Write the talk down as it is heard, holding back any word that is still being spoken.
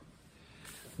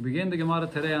We begin the Gemara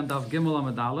today on Daf Gimel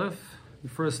Amud Aleph, the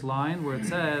first line where it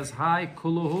says, Hai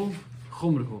kuluhu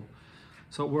chumruhu.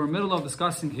 So we're in the middle of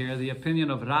discussing here the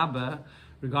opinion of Rabbah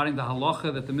regarding the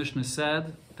halacha that the Mishnah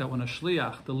said that when a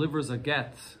shliach delivers a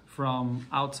get from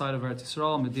outside of Eretz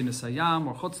Yisrael, Medina Sayam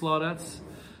or Chutz La'aretz,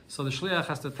 so the shliach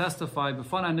has to testify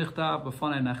b'fanei nichtav,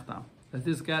 b'fanei nechtam, that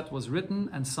this get was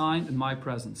written and signed in my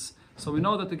presence. So we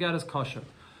know that the get is kosher.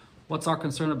 What's our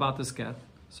concern about this get?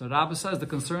 So Rabbah says the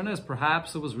concern is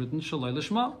perhaps it was written shaloi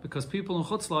lishma, because people in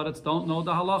Chutz La'aretz don't know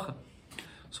the halacha.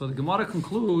 So the Gemara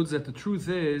concludes that the truth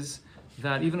is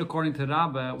that even according to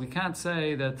Rabbah, we can't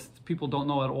say that people don't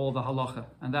know at all the halacha,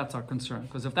 and that's our concern.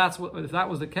 Because if that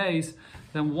was the case,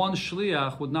 then one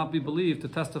shliach would not be believed to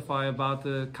testify about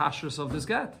the kashrus of this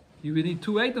get. You would need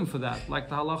two eidim for that, like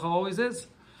the halacha always is.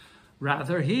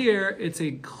 Rather, here it's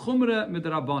a chumra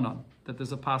midrabanan, that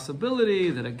there's a possibility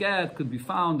that a get could be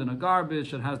found in a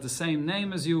garbage that has the same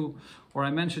name as you. Or I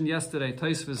mentioned yesterday,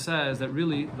 Tosfos says that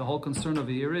really the whole concern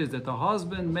over here is that the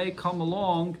husband may come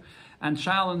along and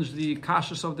challenge the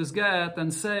kashrus of this get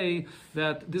and say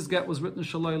that this get was written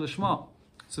shaloi lishma.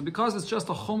 So because it's just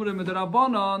a chumra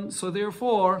midrabanan, so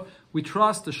therefore we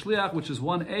trust the shliach, which is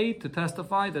 1/8, to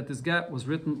testify that this get was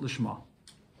written lishma.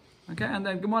 Okay, and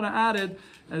then Gemara added,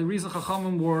 the reason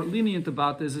Chachamim were lenient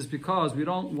about this is because we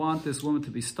don't want this woman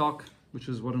to be stuck, which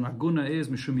is what an aguna is,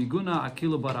 mishum iguna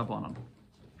akilu barabanan.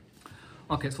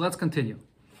 Okay, so let's continue.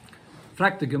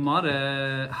 Frak the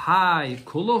Gemara, hi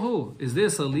kulahu, is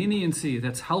this a leniency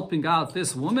that's helping out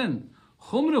this woman?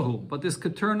 Chumruhu, but this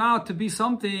could turn out to be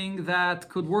something that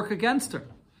could work against her.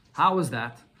 How is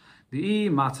that? The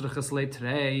matzrachas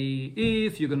leitrei,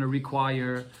 if you're going to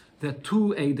require that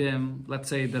two edim, let's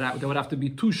say that there would have to be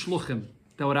two shluchim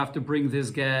that would have to bring this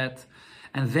get,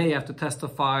 and they have to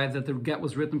testify that the get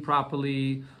was written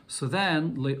properly. So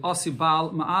then, le'asi bal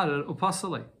ma'arer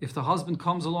upasale. If the husband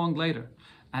comes along later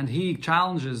and he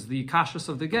challenges the kashrus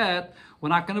of the get, we're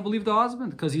not going to believe the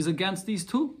husband because he's against these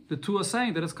two. The two are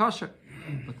saying that it's kosher.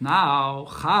 But now,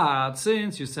 chad,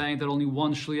 since you're saying that only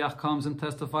one shliach comes and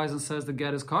testifies and says the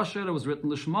get is kosher, it was written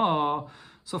lishma,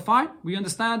 so fine, we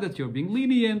understand that you're being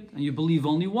lenient and you believe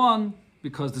only one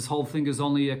because this whole thing is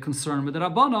only a concern with the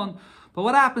Rabbanon. But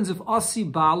what happens if Asi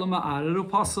Baal Ma'areru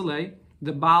Pasale,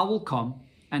 the Baal will come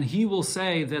and he will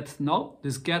say that no,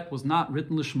 this get was not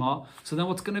written lishma, so then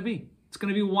what's going to be? It's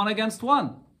going to be 1 against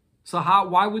 1. So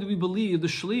why would we believe the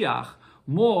shliach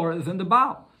more than the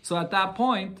Baal? So at that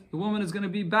point, the woman is going to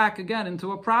be back again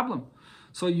into a problem.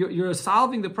 So you're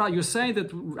solving the problem. You're saying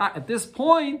that at this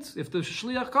point, if the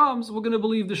shliach comes, we're going to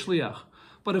believe the shliach.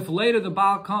 But if later the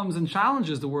Baal comes and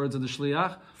challenges the words of the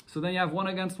shliach, so then you have 1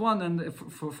 against 1. And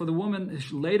for the woman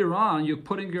later on, you're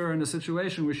putting her in a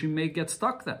situation where she may get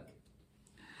stuck then.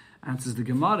 Answers the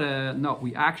Gemara, no,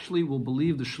 we actually will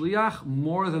believe the shliach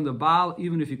more than the Baal,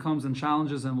 even if he comes and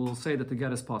challenges, and we'll say that the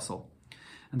get is possible.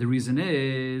 And the reason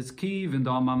is, Kiv and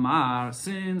Mamar,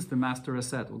 since the master has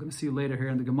said. We're going to see later here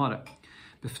in the Gemara.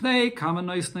 B'fnei kama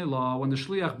noisnei law, when the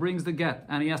shliach brings the get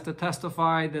and he has to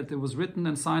testify that it was written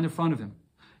and signed in front of him.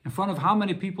 In front of how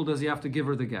many people does he have to give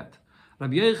her the get?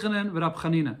 Rabbi Yochanan and Rabbi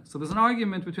Chanina. So there's an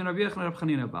argument between Rabbi Yochanan and Rabbi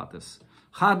Chanina about this.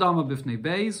 Chadama b'fnei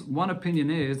beis. One opinion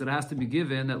is that it has to be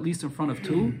given at least in front of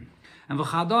 2, and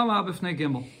v'chadama b'fnei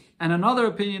gimel. And another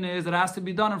opinion is that it has to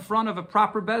be done in front of a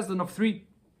proper bezdin of 3.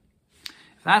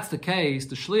 If that's the case,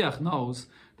 the shliach knows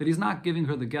that he's not giving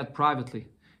her the get privately.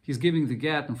 He's giving the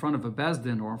get in front of a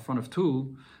bezdin or in front of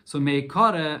 2. So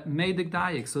meikare meidik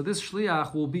dayik. So this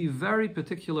shliach will be very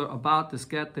particular about this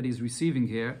get that he's receiving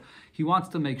here. He wants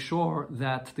to make sure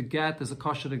that the get is a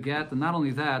kosher get, and not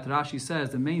only that, Rashi says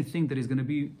the main thing that he's going to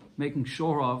be making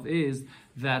sure of is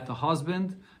that the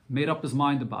husband made up his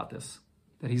mind about this,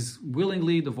 that he's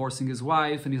willingly divorcing his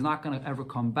wife and he's not going to ever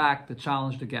come back to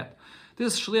challenge the get.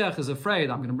 This shliach is afraid,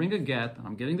 I'm going to bring a get, and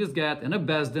I'm getting this get in a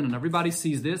bezdin, and everybody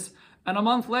sees this, and a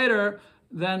month later,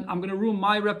 then I'm going to ruin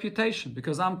my reputation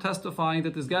because I'm testifying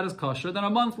that this get is kosher. Then a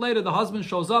month later, the husband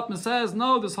shows up and says,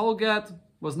 no, this whole get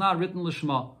was not written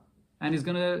lishma. And he's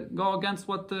going to go against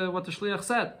what the shliach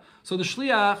said. So the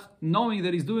shliach, knowing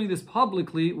that he's doing this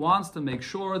publicly, wants to make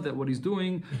sure that what he's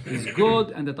doing is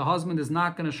good and that the husband is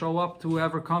not going to show up to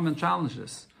ever come and challenge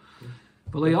this.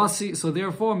 So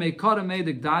therefore, this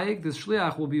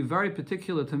shliach will be very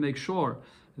particular to make sure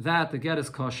that the get is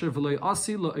kosher.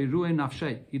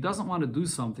 He doesn't want to do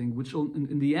something which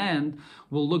in the end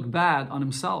will look bad on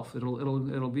himself.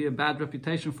 It'll be a bad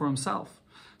reputation for himself.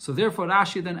 So therefore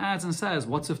Rashi then adds and says,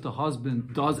 what's if the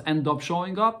husband does end up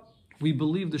showing up? We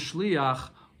believe the shliach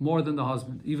more than the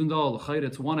husband, even though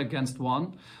it's 1 against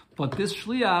 1. But this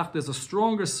shliach, there's a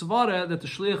stronger svara that the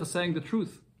shliach is saying the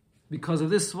truth. because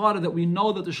of this svara that we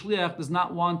know that the shliach does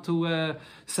not want to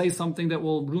say something that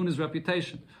will ruin his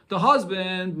reputation. The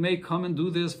husband may come and do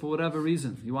this for whatever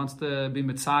reason. He wants to be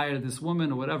mitzayir to this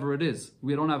woman or whatever it is.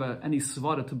 We don't have any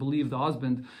svara to believe the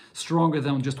husband stronger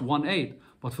than just one aid.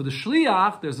 But for the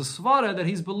shliach, there's a svara that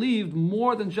he's believed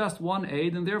more than just one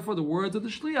aid, and therefore the words of the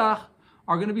shliach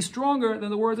are going to be stronger than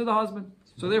the words of the husband.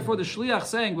 So therefore the shliach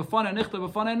saying, "B'fanei nichta,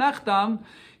 b'fanei nachtam,"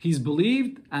 he's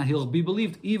believed, and he'll be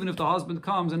believed even if the husband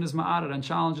comes and is ma'arer and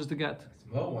challenges the get.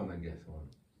 It's more one than gets one.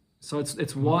 So it's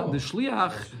one. The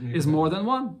shliach is more than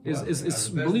one. Is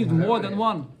believed more than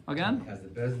one. Again? Has the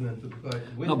bezdin to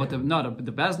No, but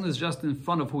the bezdin is just in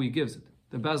front of who he gives it.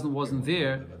 The bezdin wasn't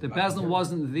there. The bezdin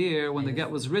wasn't there when the get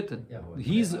was written.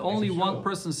 He's only one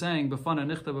person saying b'fanei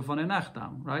nichta, b'fanei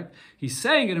nachtam, right? He's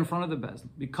saying it in front of the bezdin.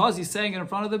 Because he's saying it in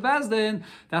front of the bezdin,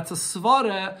 that's a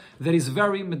svara that is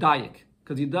very medayik,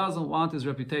 because he doesn't want his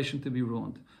reputation to be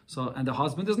ruined. So, and the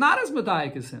husband is not as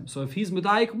medayik as him. So if he's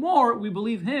medayik more, we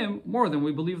believe him more than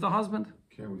we believe the husband.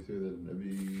 Can't we say that in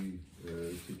every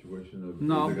situation of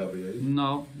No.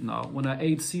 When an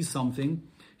aide sees something,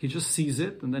 he just sees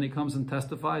it, and then he comes and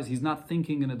testifies. He's not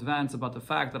thinking in advance about the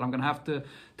fact that I'm going to have to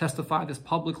testify this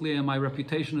publicly and my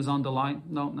reputation is on the line.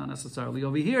 No, not necessarily.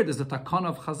 Over here, there's a takana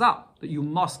of chazal, that you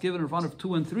must give it in front of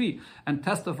 2 and 3 and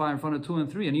testify in front of 2 and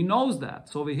 3. And he knows that.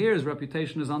 So over here, his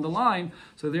reputation is on the line.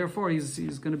 So therefore,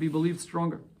 he's going to be believed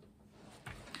stronger.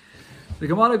 The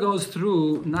Gemara goes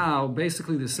through now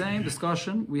basically the same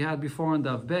discussion we had before in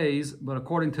Dav Beis, but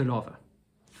according to Rava.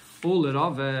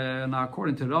 Now,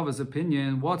 according to Rava's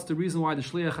opinion, what's the reason why the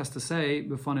shliach has to say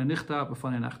b'fanei nichta,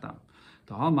 b'fanei nachtam?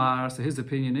 The Hamar, so his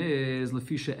opinion is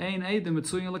lefisha ein eidim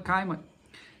mitzuyin l'kaimai.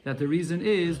 That the reason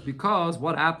is because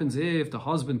what happens if the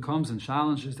husband comes and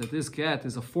challenges that this get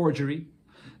is a forgery,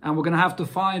 and we're going to have to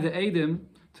find the eidim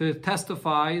to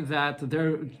testify that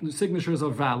their signatures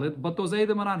are valid, but those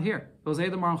eidim are not here. Those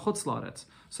eidim are on chutz la'aretz.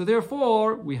 So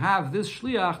therefore, we have this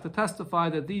shliach to testify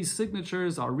that these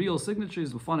signatures are real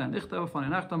signatures. B'fanei nichta, b'fanei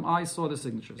nachtam. I saw the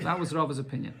signatures. That was Rava's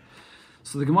opinion.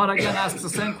 So the Gemara again asks the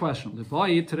same question.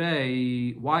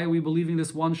 Today, why are we believing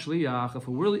this one shliach?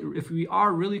 If we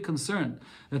are really concerned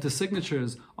that the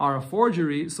signatures are a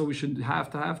forgery, so we should have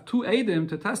to have 2 eidim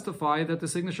to testify that the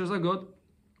signatures are good.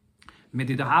 Isn't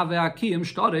this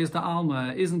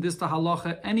the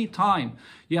halacha? Any time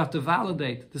you have to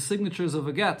validate the signatures of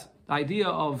a get, the idea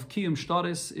of kiyum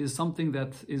shtaris is something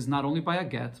that is not only by a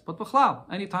get, but b'chlal.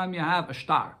 Anytime you have a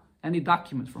shtar, any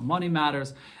document for money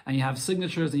matters, and you have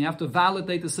signatures, and you have to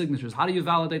validate the signatures. How do you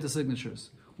validate the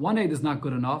signatures? 1 aid is not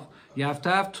good enough. You have to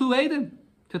have 2 aidim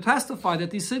to testify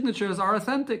that these signatures are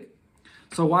authentic.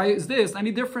 So why is this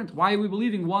any different? Why are we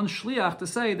believing one shliach to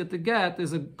say that the get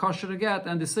is a kosher get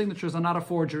and the signatures are not a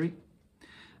forgery?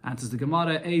 Answers the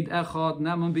Gemara, Eid Echad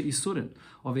Neman Be'isurin.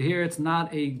 Over here, it's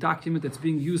not a document that's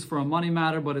being used for a money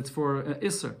matter, but it's for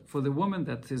Isser, for the woman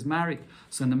that is married.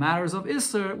 So in the matters of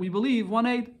Isser, we believe 1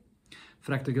 aid.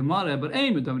 Fragt the Gemara, but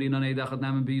when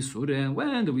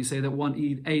do we say that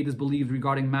 1 aid is believed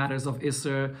regarding matters of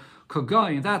Isser?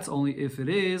 Kagayin, that's only if it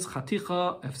is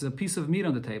chaticha, if it's a piece of meat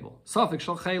on the table. Safik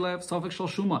shal chaylev, safik shal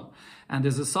shuman. And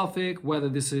there's a suffix whether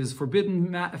this is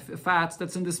forbidden fats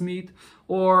that's in this meat,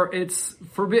 or it's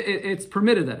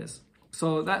permitted, that is.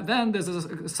 So that then there's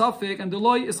a suffix, and the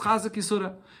loy is chazik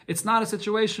yisura. It's not a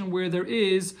situation where there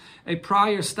is a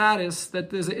prior status that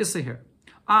there's a issa here.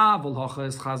 But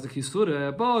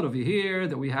over here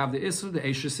that we have the issa, the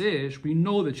eshes ish, we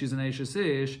know that she's an eshes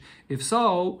ish. If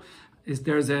so,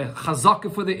 there's a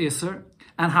chazaka for the Isser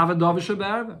and have a Davish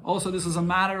Berva. Also, this is a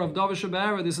matter of Davish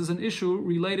Berva. This is an issue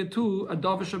related to a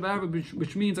Davish Berva,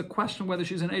 which means a question whether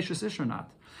she's an Eishes Ish or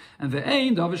not. And the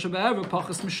Ein Davish Berva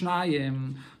Pachas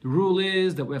Mishnayim. The rule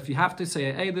is that if you have to say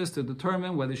a Eidus to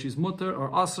determine whether she's mutter or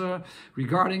aser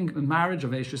regarding the marriage of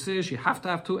Eishes Ish, you have to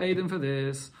have 2 Eidim for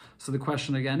this. So the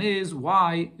question again is,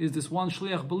 why is this one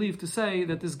shliach believed to say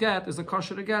that this get is a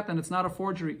kosher get and it's not a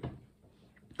forgery?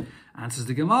 Answers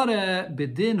the Gemara,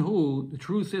 Bedin hu, the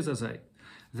truth is,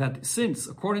 that since,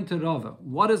 according to Rava,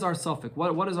 what is our suffix?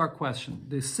 What is our question?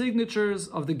 The signatures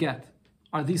of the get,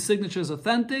 are these signatures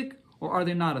authentic or are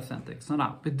they not authentic? So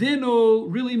now, Bedin hu,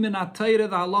 really minatayre,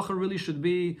 the halacha really should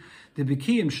be the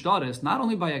bikiyim shtaris, not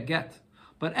only by a get,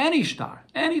 but any shtar.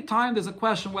 Any time there's a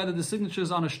question whether the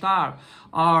signatures on a shtar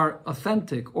are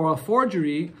authentic or a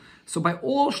forgery, so by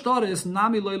all shtaris,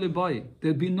 nami loy lebai,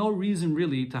 there'd be no reason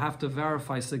really to have to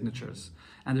verify signatures.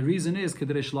 And the reason is Kid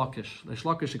Reish Lakish. Reish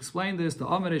Lakish explained this, the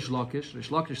Amar Reish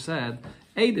Lakish said,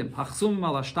 Eidim, hachsumim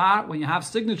al shtar, when you have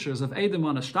signatures of Eidim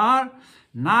on a shtar,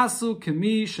 nasu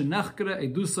kemi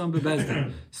shenechkere edusam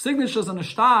bebezdin. Signatures on a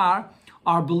shtar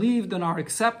are believed and are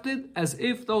accepted as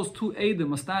if those two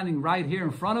Eidim are standing right here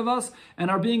in front of us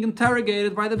and are being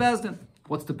interrogated by the Bezdin.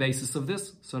 What's the basis of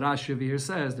this? So Rashi over here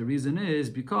says the reason is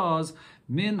because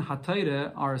min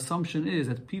hatayre, our assumption is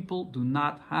that people do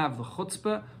not have the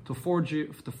chutzpah to forge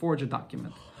a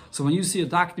document. So when you see a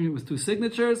document with two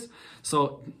signatures,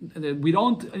 so we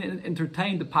don't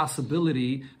entertain the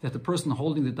possibility that the person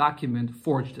holding the document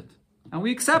forged it. And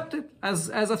we accept it as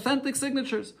authentic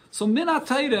signatures. So min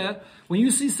hatayre, when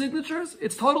you see signatures,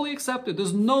 it's totally accepted.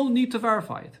 There's no need to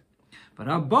verify it. But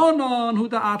Rabbanon hu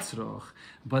da'atzroch.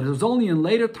 But it was only in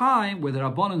later time where the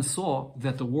Rabbanon saw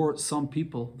that there were some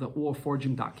people that were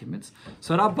forging documents.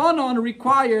 So Rabbanon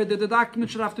required that the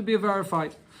document should have to be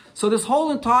verified. So this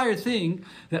whole entire thing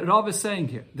that Rav is saying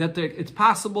here, that it's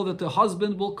possible that the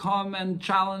husband will come and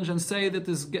challenge and say that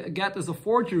this get is a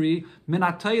forgery, min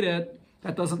hatayre,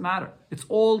 that doesn't matter. It's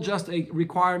all just a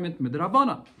requirement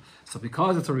midrabanan. So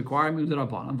because it's a requirement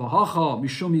midrabanan, v'hacha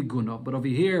mishum iguna, but over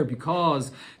here,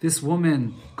 because this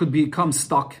woman could become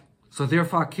stuck, so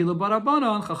therefore kila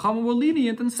barabanan, chachamim were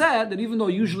lenient and said that even though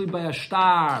usually by a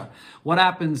shtar, what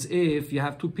happens if you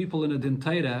have two people in a din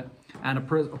Torah and a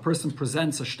person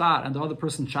presents a shtar and the other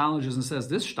person challenges and says,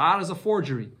 this shtar is a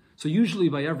forgery. So usually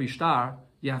by every shtar,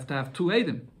 you have to have two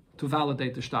edim to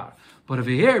validate the shtar. But over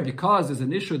here, because there's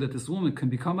an issue that this woman can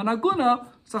become an aguna,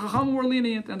 so Chachamim were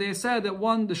lenient, and they said that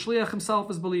the shliach himself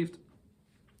is believed.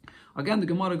 Again, the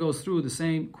Gemara goes through the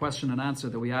same question and answer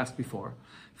that we asked before.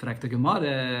 Fragt the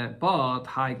Gemara, but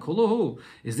hai kuluhu,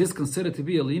 is this considered to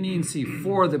be a leniency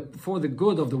for the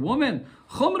good of the woman?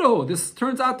 Chumruhu, this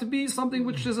turns out to be something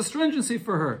which is a stringency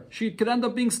for her. She could end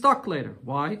up being stuck later.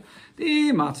 Why?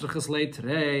 If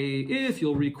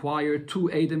you'll require two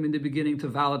edim in the beginning to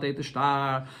validate the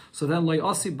shtar, so then the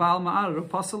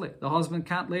husband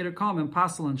can't later come and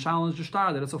passel and challenge the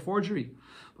shtar that it's a forgery.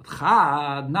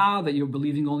 Now that you're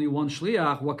believing only one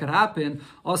shliach, what could happen?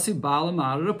 If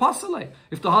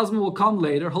the husband will come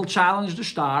later, he'll challenge the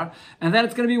shtar, and then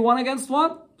it's going to be one against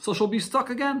one, so she'll be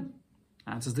stuck again.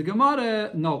 Answers the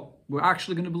Gemara, no, we're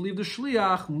actually going to believe the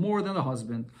shliach more than the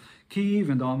husband. Since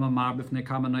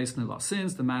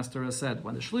the master has said,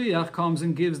 when the shliach comes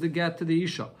and gives the get to the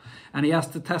isha, and he has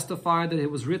to testify that it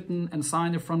was written and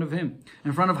signed in front of him,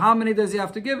 in front of how many does he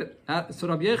have to give it? So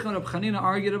Rabbi Yechon and Rabbi Chanina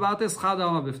argued about this.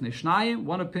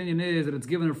 One opinion is that it's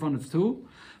given in front of two.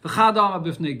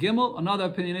 Another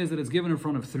opinion is that it's given in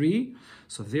front of three.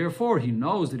 So therefore, he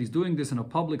knows that he's doing this in a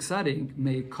public setting. So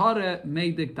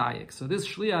this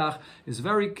shliach is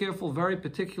very careful, very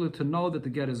particular to know that the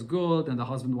get is good and the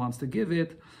husband wants to give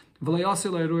it. He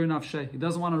doesn't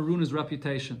want to ruin his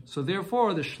reputation. So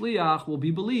therefore, the shliach will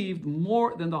be believed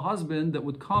more than the husband that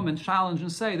would come and challenge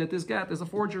and say that this get is a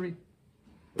forgery.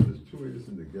 But there's two ways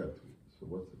in the get. So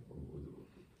what's it?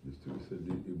 There's two. So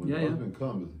when the husband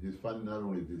comes, he's fighting not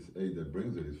only this aid that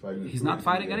brings it, he's not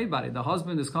fighting anybody. The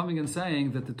husband is coming and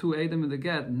saying that the two Eidim in the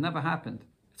get never happened.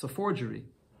 It's a forgery.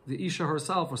 The Isha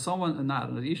herself, or someone,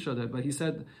 not the Isha, but he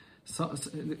said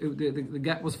the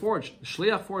get was forged. The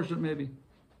Shliach forged it maybe.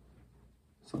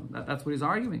 So that's what he's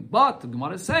arguing. But the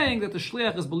Gemara is saying that the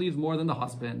Shliach is believed more than the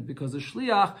husband, because the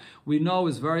Shliach, we know,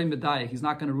 is very medayik. He's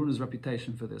not going to ruin his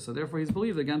reputation for this. So therefore he's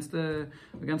believed against the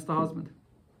husband.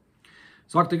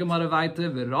 Why did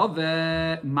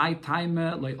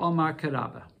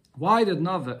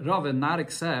Rava not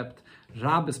accept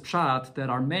Rabbe's pshat that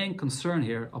our main concern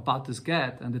here about this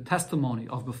get and the testimony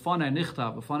of B'fanei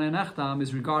Nechtam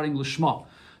is regarding Lishma,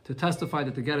 to testify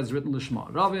that the get is written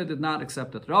Lishma? Rava did not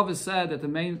accept it. Rava said that the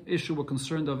main issue we're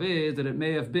concerned of is that it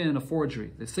may have been a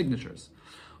forgery, the signatures.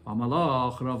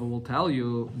 Rava will tell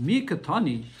you,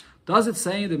 Mikatani, does it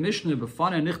say in the Mishnah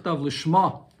B'fanei Nechtav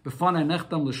Lishma, B'fanei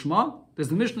Nechtam Lishma? Does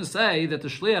the Mishnah say that the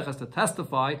shliach has to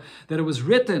testify that it was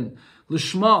written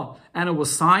lishma and it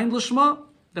was signed lishma?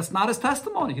 That's not his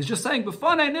testimony. He's just saying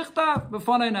b'fanei nichtav,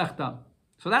 b'fanei nechtam.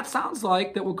 So that sounds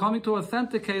like that we're coming to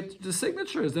authenticate the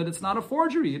signatures, that it's not a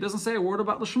forgery. He doesn't say a word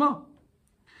about lishma.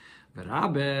 But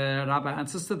Rabbi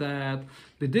answers to that.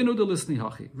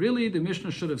 Really, the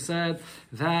Mishnah should have said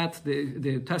that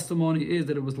the testimony is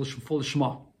that it was full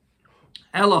lishma.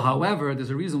 Ella, however, there's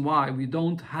a reason why we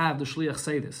don't have the shliach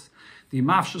say this. The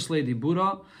mafshus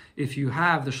le'dibura, if you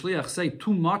have the shliach say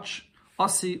too much,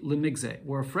 asi lemigze.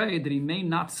 We're afraid that he may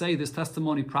not say this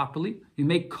testimony properly. He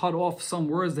may cut off some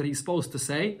words that he's supposed to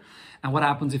say. And what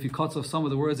happens if he cuts off some of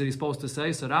the words that he's supposed to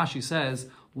say? So Rashi says,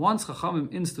 once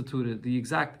Chachamim instituted the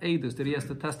exact edus that he has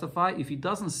to testify, if he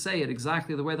doesn't say it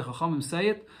exactly the way the Chachamim say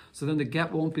it, so then the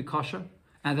get won't be kosher.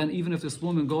 And then even if this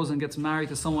woman goes and gets married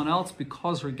to someone else,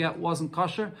 because her get wasn't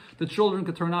kosher, the children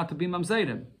could turn out to be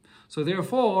mamzedim. So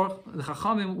therefore, the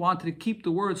Chachamim wanted to keep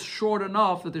the words short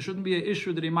enough that there shouldn't be an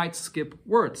issue that he might skip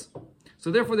words.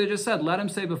 So therefore they just said, let him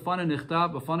say b'fanei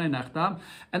nichtav, b'fanei nechtam,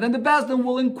 and then the Bezdin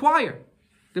will inquire.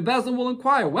 The Bezdin will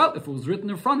inquire, well, if it was written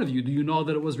in front of you, do you know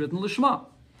that it was written lishma?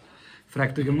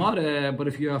 Fragt the Gemara, but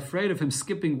if you're afraid of him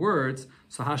skipping words,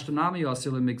 so hashtanami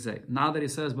yasil migzeh. Now that he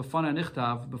says b'fanei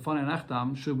nichtav, b'fanei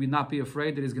nechtam, should we not be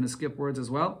afraid that he's going to skip words as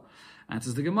well?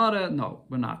 Answers the Gemara, no,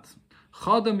 we're not.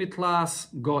 Chada mitlas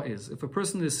go'iz. If a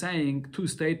person is saying two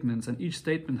statements and each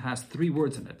statement has three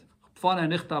words in it, b'fanei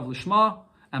nichtav lishma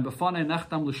and b'fanei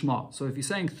nechtam lishma. So if he's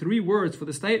saying three words for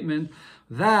the statement,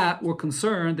 that we're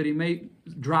concerned that he may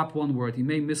drop one word, he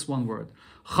may miss one word.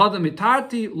 Chada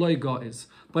mitarti loy go'iz.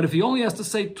 But if he only has to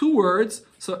say two words,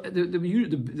 so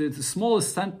the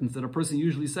smallest sentence that a person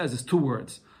usually says is two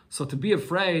words. So to be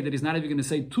afraid that he's not even going to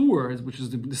say two words, which is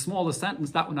the smallest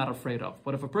sentence, that we're not afraid of.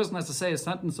 But if a person has to say a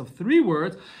sentence of three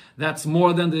words, that's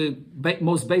more than the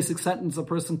most basic sentence a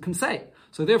person can say.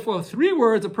 So therefore, three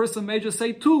words, a person may just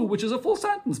say two, which is a full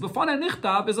sentence. B'fanei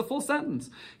nichtav is a full sentence.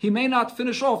 He may not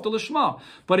finish off the lishma.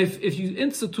 But if you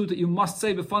institute that you must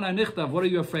say b'fanei nichtav, what are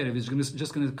you afraid of? He's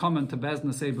just going to come into Bezdin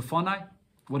and say b'fanei?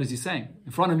 What is he saying?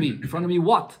 In front of me. In front of me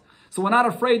what? So we're not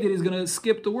afraid that he's going to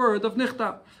skip the word of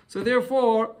nichtav. So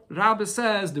therefore, Rabbi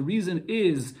says the reason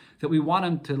is that we want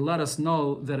him to let us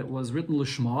know that it was written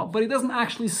l'shma, but he doesn't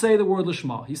actually say the word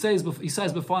l'shma. He says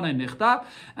b'fanei nichtav,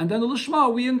 and then the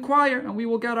l'shma we inquire and we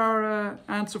will get our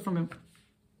answer from him.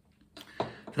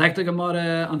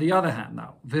 On the other hand,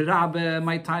 now,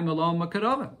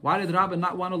 why did Rabbi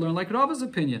not want to learn like Rabbi's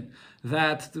opinion?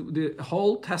 That the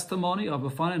whole testimony of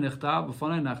b'fanei nichtav,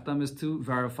 b'fanei nechtam is to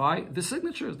verify the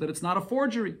signatures, that it's not a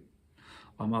forgery.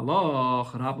 Rabbi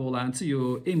will answer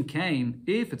you,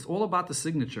 if it's all about the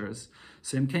signatures,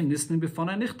 so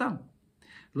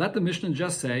let the Mishnah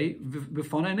just say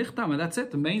b'fanei nichtam, and that's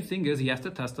it. The main thing is he has to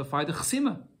testify the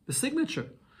chsima, the signature.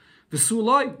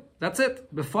 V'suloi, that's it.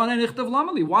 B'fanei nichtav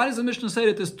lamali. Why does the Mishnah say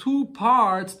that there's two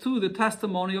parts to the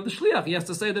testimony of the shliach? He has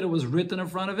to say that it was written in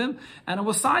front of him and it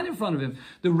was signed in front of him.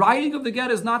 The writing of the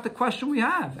get is not the question we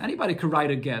have. Anybody could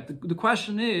write a get. The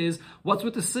question is, what's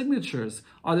with the signatures?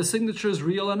 Are the signatures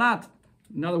real or not?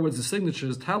 In other words, the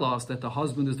signatures tell us that the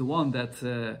husband is the one that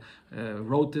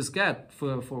wrote this get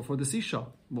for this isha.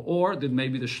 Or did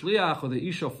maybe the shliach or the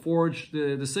isha forge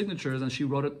the signatures and she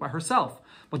wrote it by herself?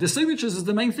 But the signatures is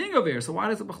the main thing over here. So why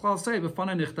does it B'chlal say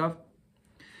b'fanei nichtav?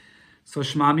 So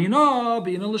shma mina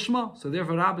b'ina l'shma. So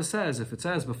therefore Rabbi says, if it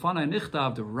says b'fanei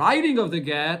nichtav, the writing of the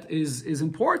get is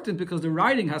important because the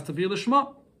writing has to be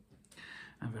l'shma.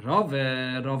 And Rav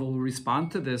will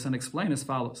respond to this and explain as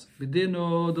follows.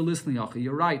 B'dino the listening yachi.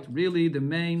 You're right. Really, the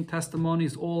main testimony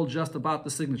is all just about the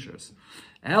signatures.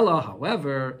 Ella,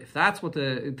 however, if that's what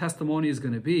the testimony is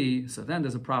going to be, so then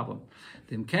there's a problem.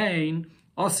 Dimkain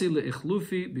asi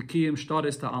leichlufi b'kiyim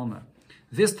shtaris ta'alma.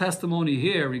 This testimony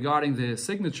here regarding the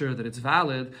signature, that it's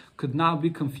valid, could now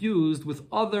be confused with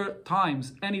other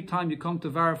times, any time you come to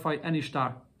verify any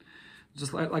shtar.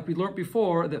 Just like we learned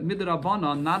before, that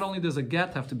midrabanan, not only does a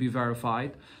get have to be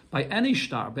verified, by any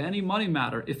shtar, by any money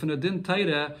matter, if in a din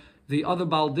taira, the other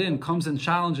baldin comes and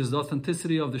challenges the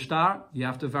authenticity of the shtar, you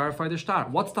have to verify the shtar.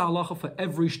 What's the halacha for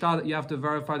every shtar that you have to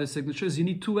verify the signatures? You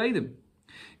need two eidim.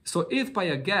 So if by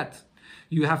a get,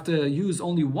 you have to use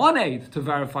only one aid to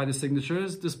verify the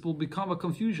signatures, this will become a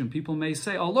confusion. People may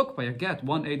say, oh look, by a get,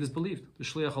 one aid is believed. The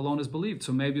shliach alone is believed.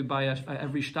 So maybe by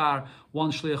every shtar,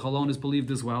 one shliach alone is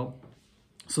believed as well.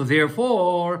 So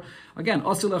therefore, again,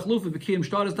 people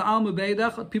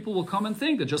will come and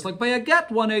think that just like by a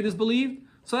get, one aid is believed.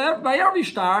 So by every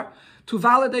shtar, to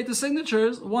validate the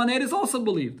signatures, one aid is also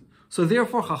believed. So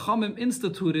therefore, Chachamim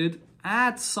instituted,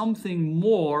 add something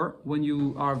more when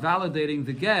you are validating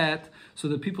the get, so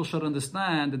that people should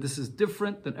understand that this is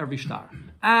different than every shtar.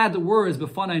 Add the words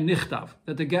b'fanei nichtav,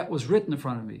 that the get was written in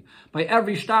front of me. By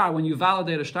every shtar, when you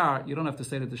validate a shtar, you don't have to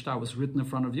say that the shtar was written in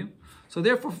front of you. So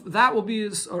therefore, that will be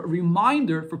a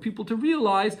reminder for people to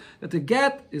realize that the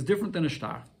get is different than a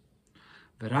shtar.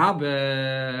 The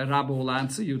Rabbi will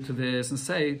answer you to this and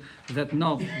say that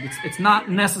no, it's not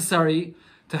necessary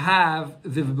to have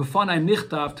the b'fanei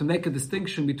nichtav to make a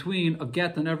distinction between a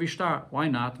get and every shtar. Why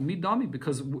not? Midami,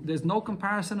 because there's no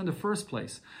comparison in the first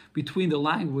place between the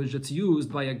language that's used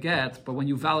by a get, but when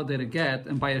you validate a get,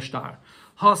 and by a shtar.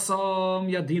 Hasam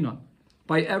yadinon.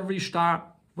 By every shtar,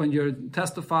 when you're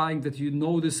testifying that you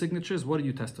know the signatures, what do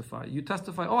you testify? You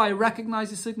testify, I recognize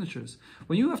the signatures.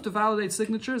 When you have to validate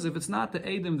signatures, if it's not the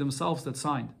Eidim themselves that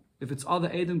signed, if it's other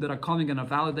Eidim that are coming and are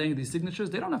validating these signatures,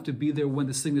 they don't have to be there when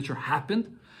the signature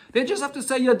happened. They just have to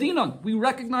say, Yadinon, we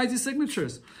recognize these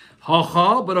signatures.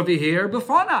 Ha, but over here,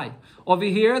 Befanai. Over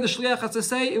here, the Shliach has to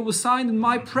say, it was signed in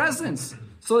my presence.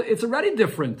 So it's already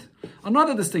different.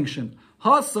 Another distinction.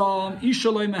 Hasam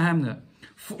Ishaloi Mehemne.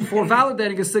 For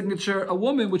validating a signature, a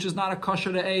woman which is not a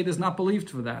kosher aid is not believed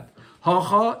for that.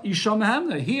 Hacha Isha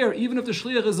Mehemne. Here, even if the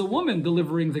Shliach is a woman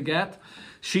delivering the get,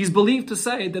 she's believed to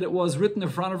say that it was written in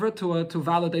front of her to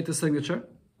validate the signature.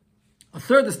 A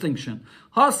third distinction,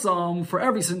 Hasam, for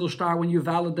every single star when you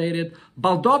validate it,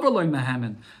 Baldoverloi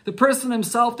Mehemen. The person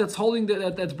himself that's holding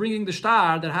that's bringing the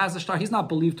star, that has the star, he's not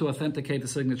believed to authenticate the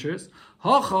signatures.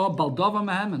 Hacha Baldova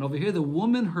Mehemen. Over here, the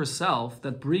woman herself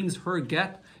that brings her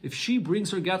get, if she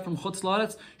brings her get from Chutz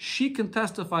La'aretz, she can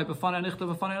testify b'fanei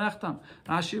nichtav b'fanei nechtam.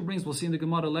 As she brings, we'll see in the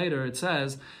Gemara later, it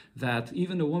says that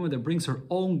even the woman that brings her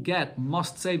own get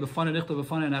must say b'fanei nichtav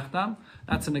b'fanei nechtam.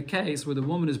 That's in a case where the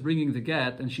woman is bringing the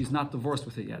get and she's not divorced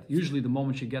with it yet. Usually the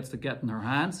moment she gets the get in her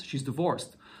hands, she's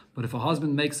divorced. But if a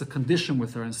husband makes a condition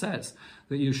with her and says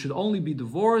that you should only be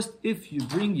divorced if you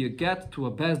bring your get to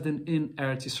a Bezdin in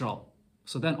Eretz Yisrael,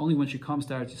 so then only when she comes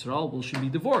to Eretz Yisrael will she be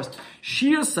divorced.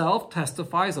 She herself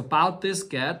testifies about this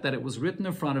get, that it was written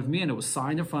in front of me and it was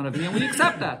signed in front of me, and we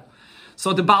accept that.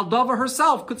 So the Baldova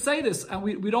herself could say this, and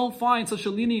we don't find such a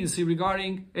leniency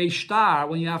regarding a shtar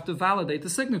when you have to validate the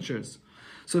signatures.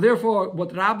 So therefore,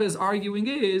 what Rabbi is arguing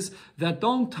is that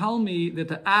don't tell me that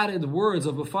the added words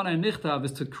of B'fanei Nichtav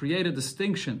is to create a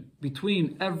distinction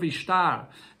between every shtar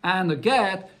and a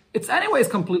get. It's anyways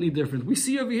completely different. We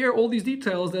see over here all these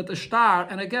details that a shtar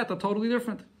and a get are totally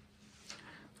different.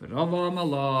 But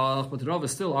Rava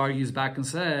still argues back and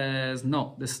says,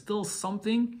 no, there's still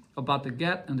something about the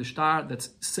get and the shtar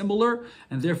that's similar,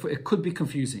 and therefore it could be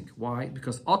confusing. Why?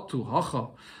 Because Atu Hacha,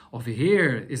 over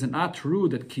here, is it not true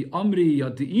that Ki Amri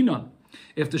Yad Inan?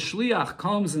 If the Shliach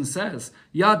comes and says,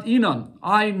 Yad Inan,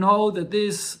 I know that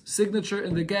this signature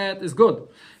in the get is good.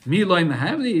 Miloi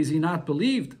Mehemli, is he not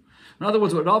believed? In other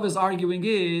words, what Rav is arguing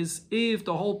is, if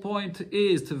the whole point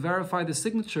is to verify the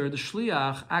signature, the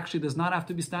Shliach actually does not have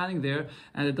to be standing there,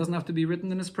 and it doesn't have to be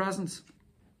written in his presence.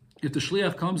 If the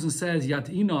Shliach comes and says, Yad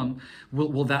Inon,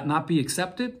 will that not be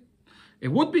accepted? It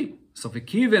would be. So since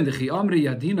if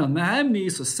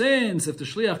the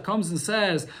Shliach comes and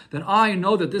says that I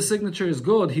know that this signature is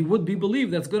good, he would be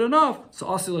believed, that's good enough.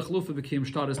 So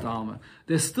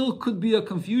there still could be a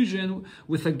confusion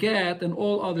with a get and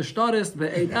all other shtaris,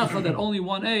 that only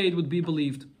one aid would be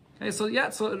believed. Okay, so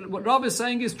what Rav is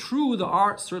saying is true, there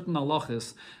are certain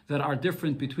halachas that are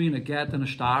different between a get and a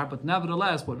shtar, but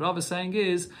nevertheless, what Rav is saying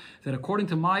is that according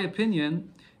to my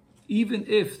opinion, even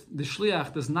if the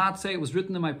Shliach does not say it was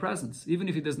written in my presence, even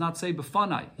if he does not say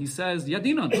Befanai, he says,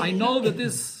 Yadinon, I know that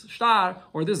this shtar,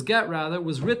 or this get rather,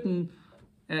 was written,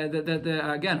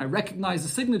 again, I recognize the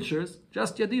signatures,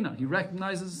 just Yadinon. He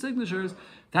recognizes the signatures,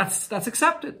 that's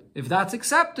accepted. If that's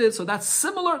accepted, so that's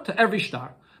similar to every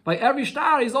shtar. By every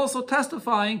shtar, he's also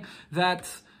testifying that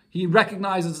he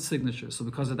recognizes the signature. So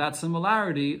because of that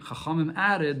similarity, Chachamim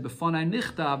added, Befanai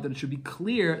Nichtav, that it should be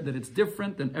clear that it's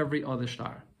different than every other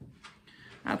shtar.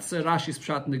 That's Rashi's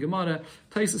pshat in the Gemara.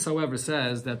 Taisus, however,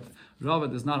 says that Rava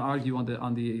does not argue on the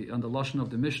lashon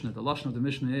of the Mishnah. The lashon of the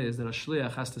Mishnah is that a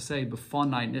shliach has to say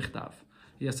b'fanai nichtav.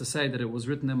 He has to say that it was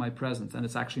written in my presence, and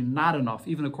it's actually not enough.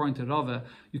 Even according to Rava,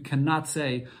 you cannot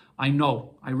say I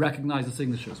know, I recognize the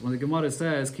signatures. When the Gemara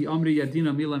says ki amri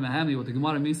yadina mila mehemi, what the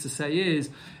Gemara means to say is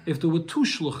if there were two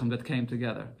shluchim that came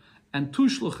together, and two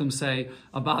shluchim say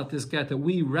about this get that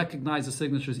we recognize the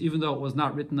signatures even though it was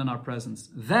not written in our presence,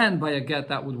 then by a get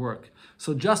that would work.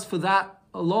 So just for that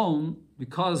alone,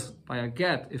 because by a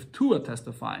get, if two are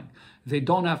testifying, they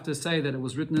don't have to say that it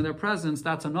was written in their presence,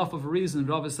 that's enough of a reason.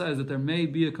 Rava says that there may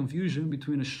be a confusion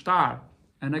between a shtar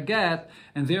and a get,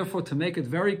 and therefore to make it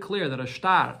very clear that a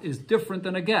shtar is different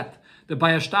than a get, that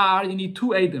by a shtar you need two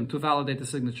eidim to validate the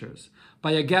signatures.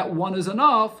 By a get, one is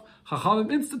enough.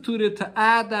 Chachamim instituted to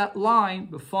add that line,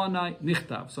 b'fanai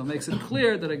nichtav. So it makes it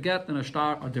clear that a get and a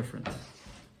shtar are different.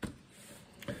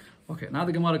 Okay, now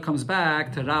the Gemara comes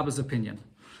back to Rabba's opinion.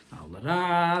 According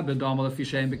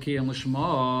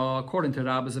to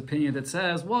Rabba's opinion, that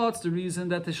says, what's the reason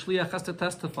that the shliach has to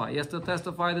testify? He has to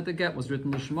testify that the get was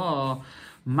written l'shma.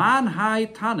 Man hai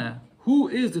tana. Who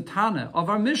is the Tana of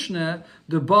our Mishnah,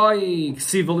 the boy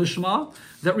Ksiva Lishma,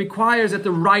 that requires that the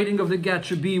writing of the get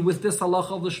should be with this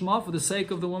halacha of Lishma for the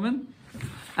sake of the woman?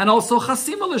 And also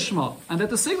Chasima Lishma, and that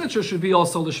the signature should be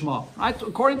also Lishma. Right?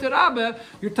 According to Rabbi,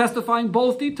 you're testifying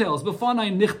both details,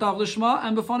 B'fanai Nichtav Lishma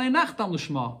and B'fanai Nechtam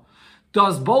Lishma.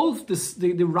 Does both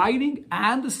the writing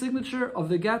and the signature of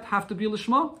the get have to be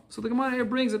lishma? So the Gemara here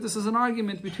brings that this is an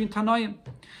argument between Tanaim.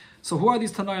 So who are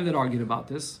these Tanaim that argued about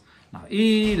this? Now,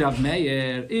 Rab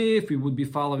Meir, if we would be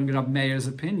following Rab Meir's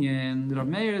opinion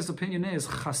is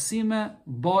chasime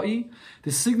boi,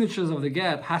 the signatures of the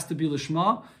get has to be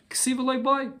lishma, ksiva loy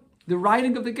boi. The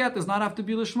writing of the get does not have to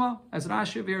be lishma. As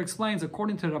Rashi here explains,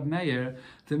 according to Rab Meir,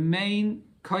 the main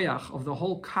koyach of the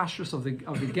whole kashrus of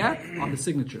the get are the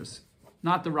signatures,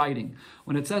 not the writing.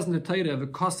 When it says in the Torah,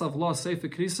 v'kosav lo sefer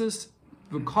krisis,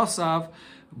 v'kosav,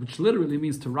 which literally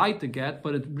means to write the get,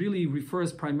 but it really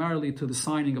refers primarily to the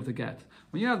signing of the get.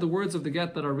 When you have the words of the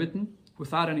get that are written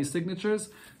without any signatures,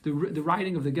 the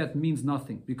writing of the get means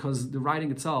nothing, because the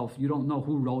writing itself, you don't know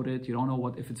who wrote it, you don't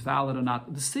know if it's valid or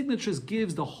not. The signatures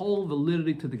gives the whole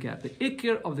validity to the get. The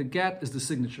ikir of the get is the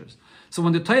signatures. So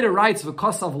when the Torah writes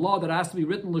v'kosav law that has to be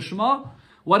written l'shma,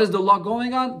 what is the law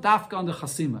going on? Dafka on the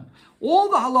chasima. All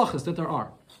the halachas that there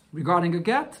are regarding a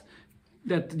get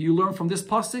that you learn from this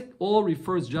pasuk all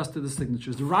refers just to the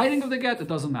signatures. The writing of the get, it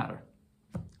doesn't matter.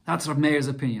 That's Rav Meir's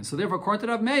opinion. So therefore, according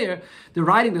to Rav Meir, the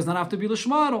writing does not have to be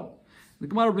l'shma at all. The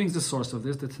Gemara brings the source of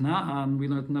this. The Tana'an, we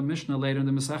learned in the Mishnah later in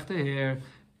the Masechta here,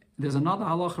 there's another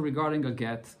halacha regarding a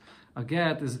get. A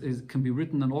get can be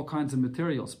written on all kinds of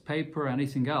materials, paper,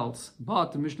 anything else.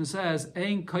 But the Mishnah says,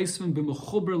 Ein kaisvin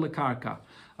b'mechuber lekarka.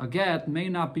 A get may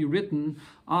not be written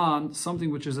on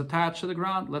something which is attached to the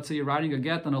ground. Let's say you're writing a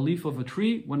get on a leaf of a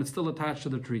tree when it's still attached to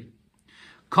the tree.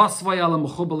 Kasvay ala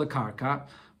mechuber lekarka.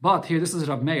 But here, this is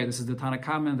Rav Meir. This is the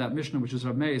Tanakama in that Mishnah, which is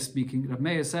Rav Meir speaking. Rav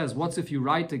Meir says, what's if you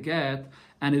write a get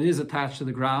and it is attached to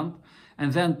the ground,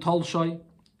 and then tolshoy,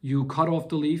 you cut off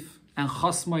the leaf, and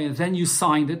chasmai, and then you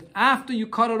signed it. After you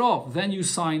cut it off, then you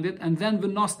signed it, and then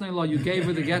v'nosnei, you gave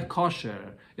her the get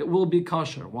kosher. It will be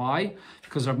kosher. Why?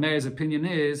 Because Rav Meir's opinion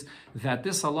is that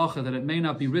this halacha, that it may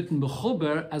not be written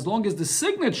b'chuber, as long as the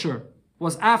signature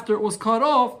was after it was cut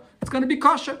off, it's going to be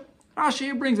kosher. Rashi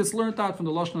here brings, it's learned out from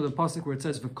the lashon of the pasuk where it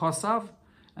says v'kosav,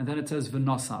 and then it says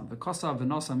v'nosam. V'kosav,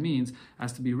 v'nosam means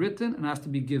has to be written and has to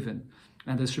be given,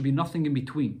 and there should be nothing in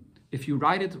between. If you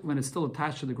write it when it's still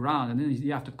attached to the ground, and then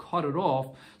you have to cut it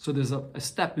off, so there's a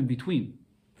step in between.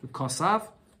 V'kosav,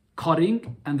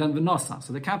 cutting, and then v'nosam.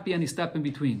 So there can't be any step in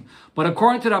between. But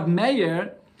according to Rab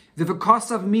Meir, the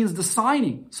v'kosav means the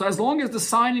signing. So as long as the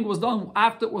signing was done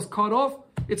after it was cut off,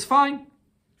 it's fine.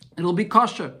 It'll be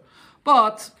kosher.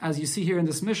 But, as you see here in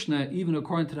this Mishnah, even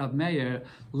according to Rab Meir,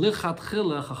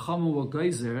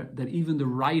 that even the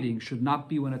writing should not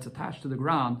be when it's attached to the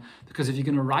ground, because if you're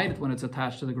going to write it when it's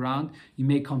attached to the ground, you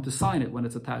may come to sign it when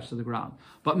it's attached to the ground.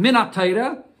 But min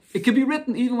ha-Torah, it can be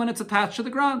written even when it's attached to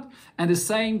the ground. And the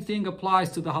same thing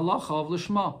applies to the halacha of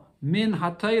lishma. Min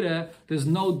ha-Torah, there's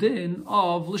no din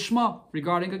of lishma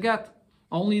regarding a get.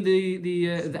 Only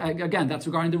again, that's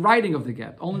regarding the writing of the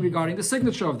get, only regarding the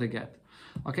signature of the get.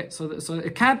 Okay, so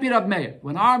it can't be Rab Meir.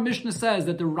 When our Mishnah says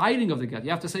that the writing of the get, you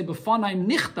have to say b'fanai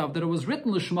nichtav, that it was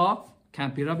written l'shma,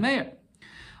 can't be Rab Meir.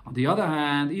 On the other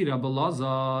hand, Rabbi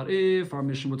Lazar, if our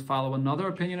Mishnah would follow another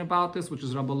opinion about this, which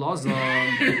is Rabbi Lazar,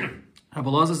 Rabbi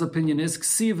Lazar's opinion is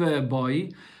ksive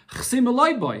boy, chsim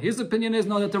eloi boy. His opinion is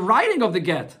that the writing of the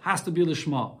get has to be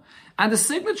l'shma, and the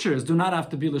signatures do not have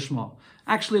to be l'shma.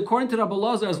 Actually, according to Rabbi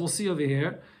Lazar, as we'll see over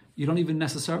here, you don't even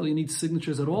necessarily need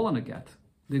signatures at all on a get.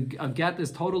 A get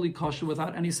is totally kosher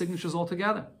without any signatures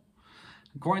altogether.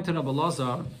 According to Rabbi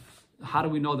Lazar, how do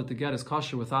we know that the get is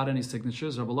kosher without any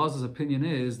signatures? Rabbi Lazar's opinion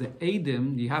is that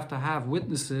Eidim, you have to have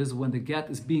witnesses when the get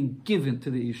is being given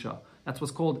to the Isha. That's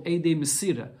what's called Eidei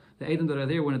Mesira, the Eidim that are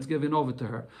there when it's given over to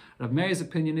her. Rabbi Meir's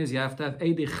opinion is you have to have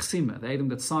Eidei Chsima, the Eidim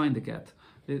that signed the get.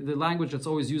 The language that's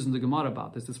always used in the Gemara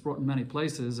about this, it's brought in many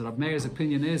places. Rabbi Meir's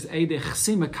opinion is Eidei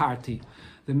Chsima Karti.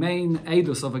 The main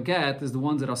edus of a get is the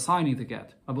ones that are signing the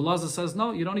get. Rabbi Lazar says,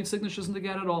 no, you don't need signatures in the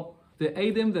get at all. The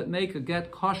edim that make a get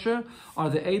kosher are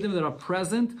the edim that are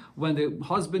present when the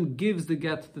husband gives the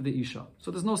get to the isha.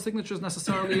 So there's no signatures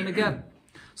necessarily in a get.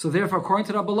 So therefore, according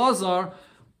to Rabbi Lazar,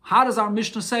 how does our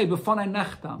Mishnah say, b'fanai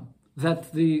nechtam,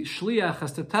 that the shliach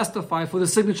has to testify for the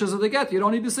signatures of the get? You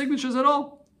don't need the signatures at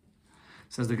all.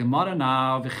 Says the Gemara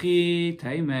now, if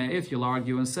you'll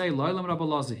argue and say,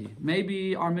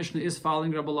 maybe our Mishnah is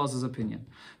following Rabbi Lazar's opinion.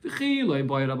 When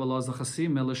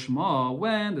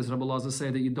does Rabbi Lazar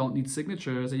say that you don't need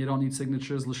signatures, and you don't need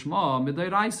signatures l'shma,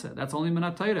 midayraisa? That's only min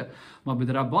ha-Torah.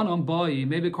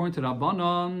 Maybe according to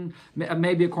Rabbanon,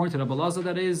 maybe according to Rabbi Lazar,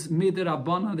 that is,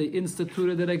 midirabbanon, they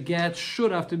instituted that a get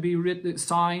should have to be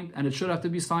signed, and it should have to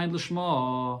be signed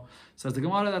l'shma. Says the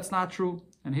Gemara, that's not true.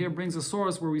 And here brings a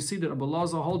source where we see that Rabbi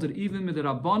Lazar holds it even with the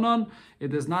Rabbanon,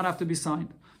 it does not have to be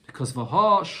signed. Because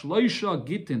Vaha Shloisha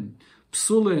Gittin,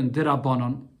 psulin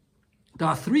dirabanan. There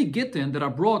are 3 Gittin that are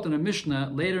brought in a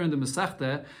Mishnah later in the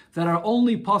Masechta that are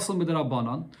only possible with the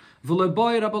Rabbanan.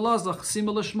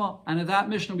 And in that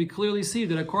Mishnah we clearly see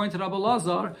that according to Rabbi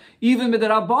Lazar, even with the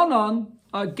Rabbanan,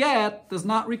 a get does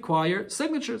not require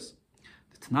signatures.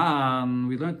 We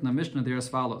learned in the Mishnah there as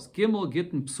follows. Gimel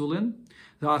Gittin Psulin.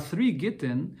 There are 3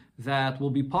 Gittin that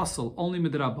will be possible only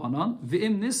with the Rabbanan.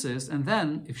 V'im Nisis. And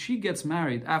then if she gets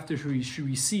married after she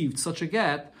received such a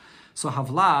get, so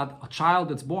Havlad, a child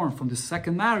that's born from the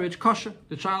second marriage, kosher.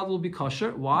 The child will be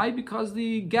kosher. Why? Because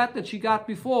the get that she got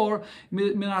before,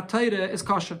 minatayre, is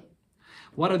kosher.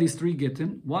 What are these 3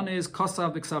 Gittin? One is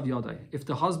Kosav B'Ksav Yodai. If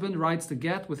the husband writes the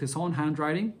get with his own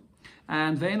handwriting,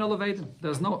 and Vein Olav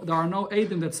there are no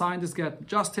Eidim that signed this get,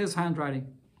 just his handwriting.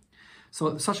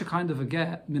 So such a kind of a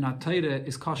get, minatayre,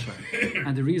 is kosher.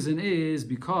 And the reason is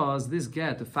because this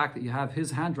get, the fact that you have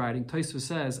his handwriting, Tosfos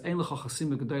says, Ein lecha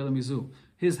chasim gedolah mizu.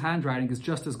 His handwriting is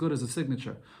just as good as a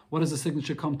signature. What does the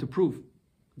signature come to prove?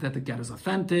 That the get is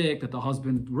authentic, that the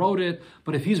husband wrote it.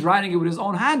 But if he's writing it with his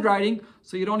own handwriting,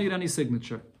 so you don't need any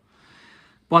signature.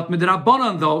 But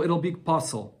midrabanan, though, it'll be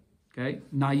possible. Okay.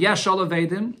 Now, yesh olav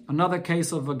eidim, another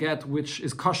case of a get which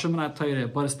is kosher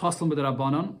minatayre, but is possible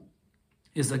midrabanan,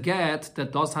 is a get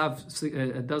that does have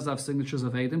signatures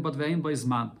of eidim, but vein by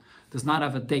zman, does not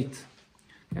have a date.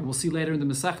 And we'll see later in the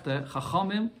Masechta,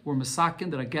 Chachamim were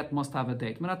Mesakin that a get must have a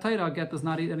date. Minatayra, a get does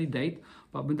not need any date,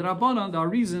 but Midrabanan, there are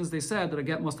reasons they said that a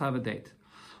get must have a date.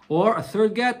 Or a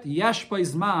third get, Yesh by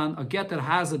Zman, a get that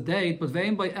has a date, but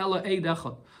Vein by Ella Eid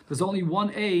Echad. There's only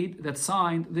one aid that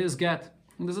signed this get.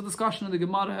 And there's a discussion in the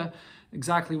Gemara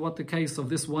exactly what the case of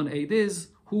this one aid is.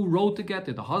 Who wrote the get?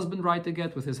 Did the husband write the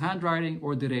get with his handwriting,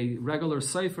 or did a regular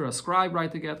sefer, a scribe,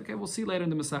 write the get? Okay, we'll see later in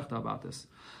the Masechta about this.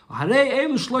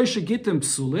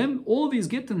 All these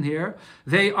Gittin here,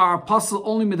 they are possible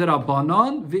only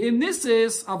midirabanan. V'im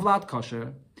nisis avlat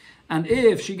kosher. And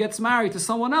if she gets married to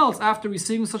someone else after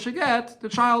receiving such a get, the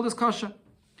child is kosher.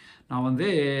 Now on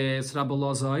this, Rabbi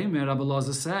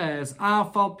Lazar says,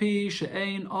 Afal pi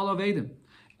she'ein olav edim.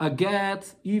 A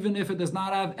get, even if it does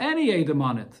not have any edim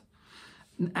on it.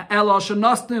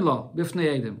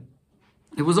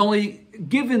 It was only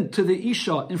given to the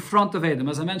Isha in front of Edom.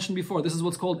 As I mentioned before, this is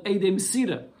what's called Edom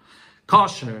Sira.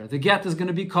 Kosher. The get is going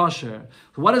to be kosher.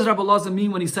 So what does Rabbi Lazar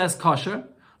mean when he says kosher?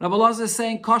 Rabbi Lazar is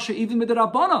saying kosher even with the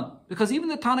Rabbanan. Because even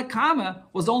the Tanakama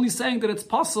was only saying that it's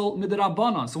possible with the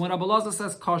Rabbanan. So when Rabbi Lazar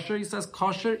says kosher, he says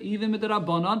kosher even with the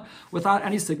Rabbanan without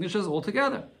any signatures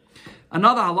altogether.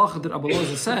 Another halacha that Rabbi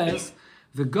Lazar says,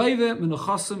 V'gayve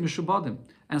menuchasim mishubadim.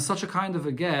 And such a kind of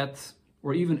a get,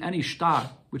 or even any shtar,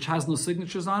 which has no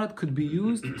signatures on it, could be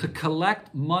used to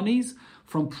collect monies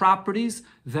from properties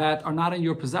that are not in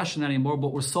your possession anymore,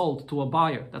 but were sold to a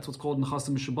buyer. That's what's called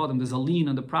nechasim mishubadim. There's a lien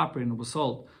on the property and it was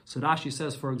sold. So Rashi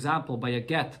says, for example, by a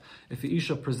get, if the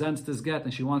Isha presents this get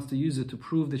and she wants to use it to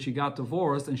prove that she got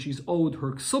divorced and she's owed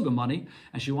her ksuba money,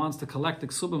 and she wants to collect the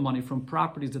ksuba money from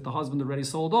properties that the husband already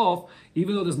sold off,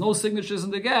 even though there's no signatures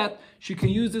in the get, she can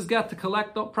use this get to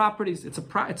collect the properties. It's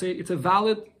a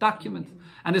valid document.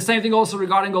 And the same thing also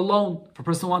regarding a loan. If a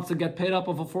person wants to get paid up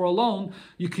for a loan,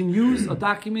 you can use a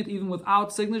document even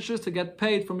without signatures to get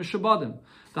paid from a shabadim.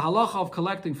 The halacha of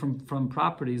collecting from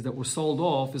properties that were sold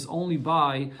off is only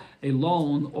by a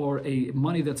loan or a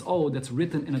money that's owed that's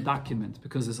written in a document,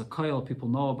 because there's a koil, people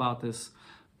know about this.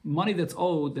 Money that's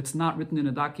owed that's not written in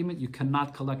a document, you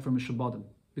cannot collect from a shabadim,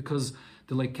 because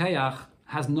the lekeach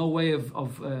has no way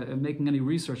of making any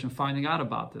research and finding out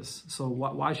about this. So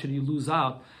why should you lose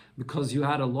out because you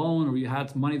had a loan or you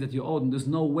had money that you owed, and there's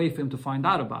no way for him to find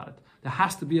out about it? There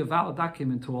has to be a valid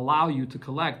document to allow you to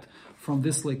collect from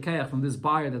this lekeach, from this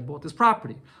buyer that bought this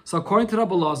property. So according to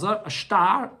Rabbi Lazar, a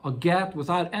shtar, a get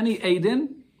without any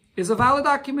edim, is a valid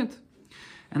document.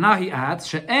 And now he adds,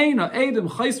 She'eina edim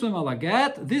chaysmim ala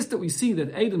get. This that we see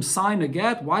that edim sign a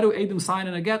get. Why do edim sign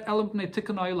in a get? Elam pnei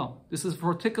tikkun ha'olam. This is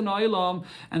for tikkun ha'olam,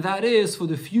 and that is for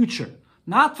the future.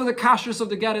 Not for the kashrus of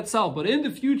the get itself, but in the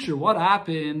future, what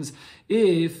happens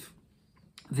if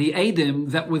the edim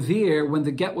that were there when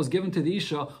the get was given to the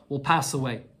Isha will pass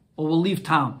away or will leave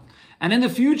town. And in the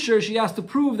future, she has to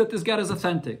prove that this get is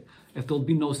authentic. If there'll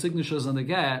be no signatures on the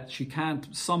get, she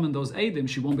can't summon those edim.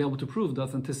 She won't be able to prove the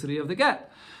authenticity of the get.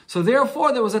 So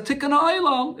therefore, there was a tikkun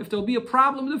ha'olam. If there'll be a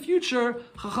problem in the future,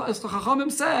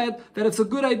 Chachamim said that it's a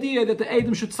good idea that the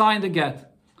edim should sign the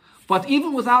get. But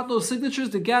even without those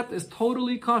signatures, the get is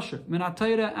totally kosher. Min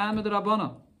ha'Torah and min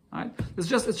Rabbanan. Right? It's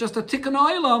just a tikkun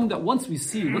ha'olam that once we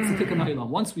see, what's the tikkun ha'olam?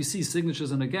 Once we see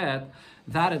signatures in a get,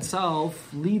 that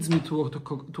itself leads me to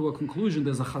a conclusion.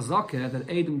 There's a chazakah that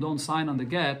edim don't sign on the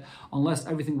get unless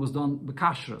everything was done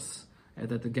b'kashrus.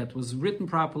 that the get was written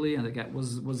properly and the get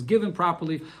was given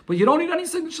properly, but you don't need any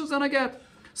signatures on a get.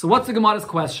 So what's the Gemara's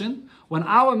question? When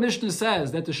our Mishnah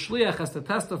says that the shliach has to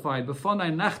testify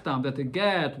b'fonai nechtam that the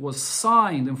get was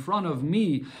signed in front of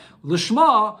me,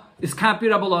 l'shma, it can't be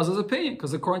Rabbi Elazar's opinion,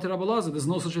 because according to Rabbi Elazar, there's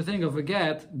no such a thing of a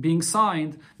get being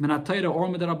signed minat Torah or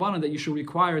midrabanan that you should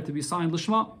require it to be signed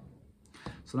l'shma.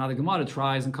 So now the Gemara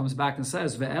tries and comes back and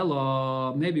says,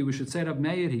 Ve'ela, maybe we should say Rab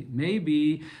Meiri.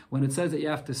 Maybe when it says that you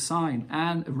have to sign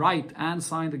and write and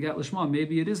sign the get l'shma,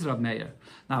 maybe it is Rab Meir.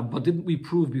 Now, but didn't we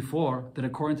prove before that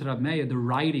according to Rab Meir, the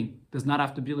writing does not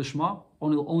have to be l'shma?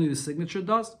 Only the signature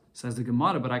does? Says the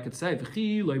Gemara, but I could say,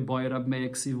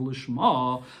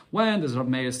 when does Rab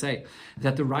Meir say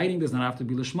that the writing does not have to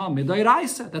be l'shma?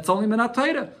 Midairaisa, that's only minat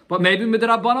Torah. But maybe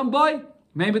midrabanan boy.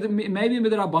 Maybe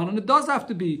midrabanan it does have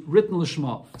to be written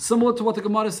l'shma. Similar to what the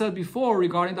Gemara said before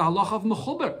regarding the halacha of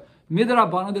mechuber.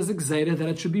 Midrabanan is excited that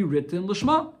it should be written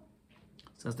l'shma.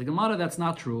 Says the Gemara, that's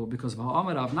not true, because Rab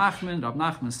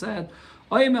Nachman said,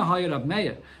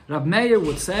 Rab Meir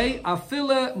would say,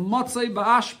 Afile motzei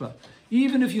ba'ashpa.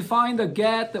 Even if you find a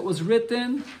get that was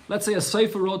written, let's say a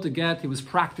sefer wrote a get, he was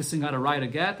practicing how to write a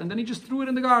get, and then he just threw it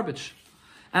in the garbage.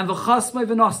 And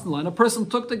a person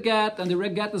took the get, and the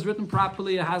get is written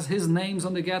properly, it has his names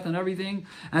on the get and everything,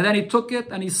 and then he took it,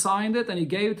 and he signed it, and he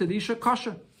gave it to the Isha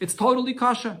kosher. It's totally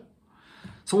kosher.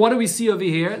 So what do we see over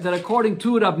here? That according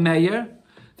to Rab Meir,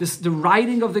 the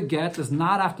writing of the get does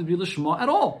not have to be l'shma at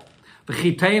all.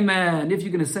 And if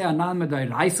you're going to say anan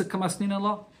medayraisa kamasnin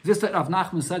Allah, this that Rav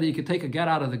Nachman said that you could take a get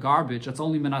out of the garbage, that's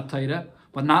only minat Torah,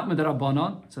 but not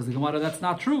midrabanan. Says the Gemara, that's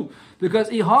not true, because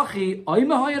ihachi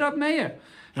oimehay Rab Meir.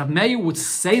 Rab Meir would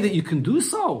say that you can do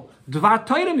so. Dvar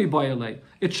Torah mi bayalei.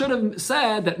 It should have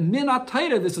said that minat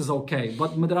Torah this is okay,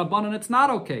 but midrabanan it's not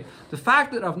okay. The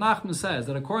fact that Rav Nachman says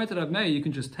that according to Rab Meir you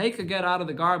can just take a get out of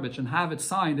the garbage and have it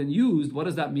signed and used, what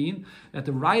does that mean? That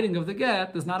the writing of the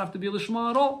get does not have to be l'shma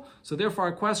at all. So therefore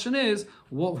our question is,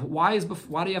 why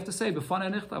do you have to say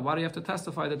b'fanei nichta? Why do you have to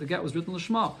testify that the get was written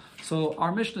l'shma? So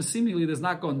our Mishnah seemingly does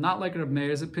not go not like Rab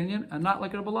Meir's opinion and not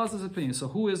like Rab Elazar's opinion. So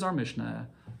who is our Mishnah?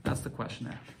 That's the question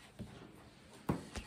there.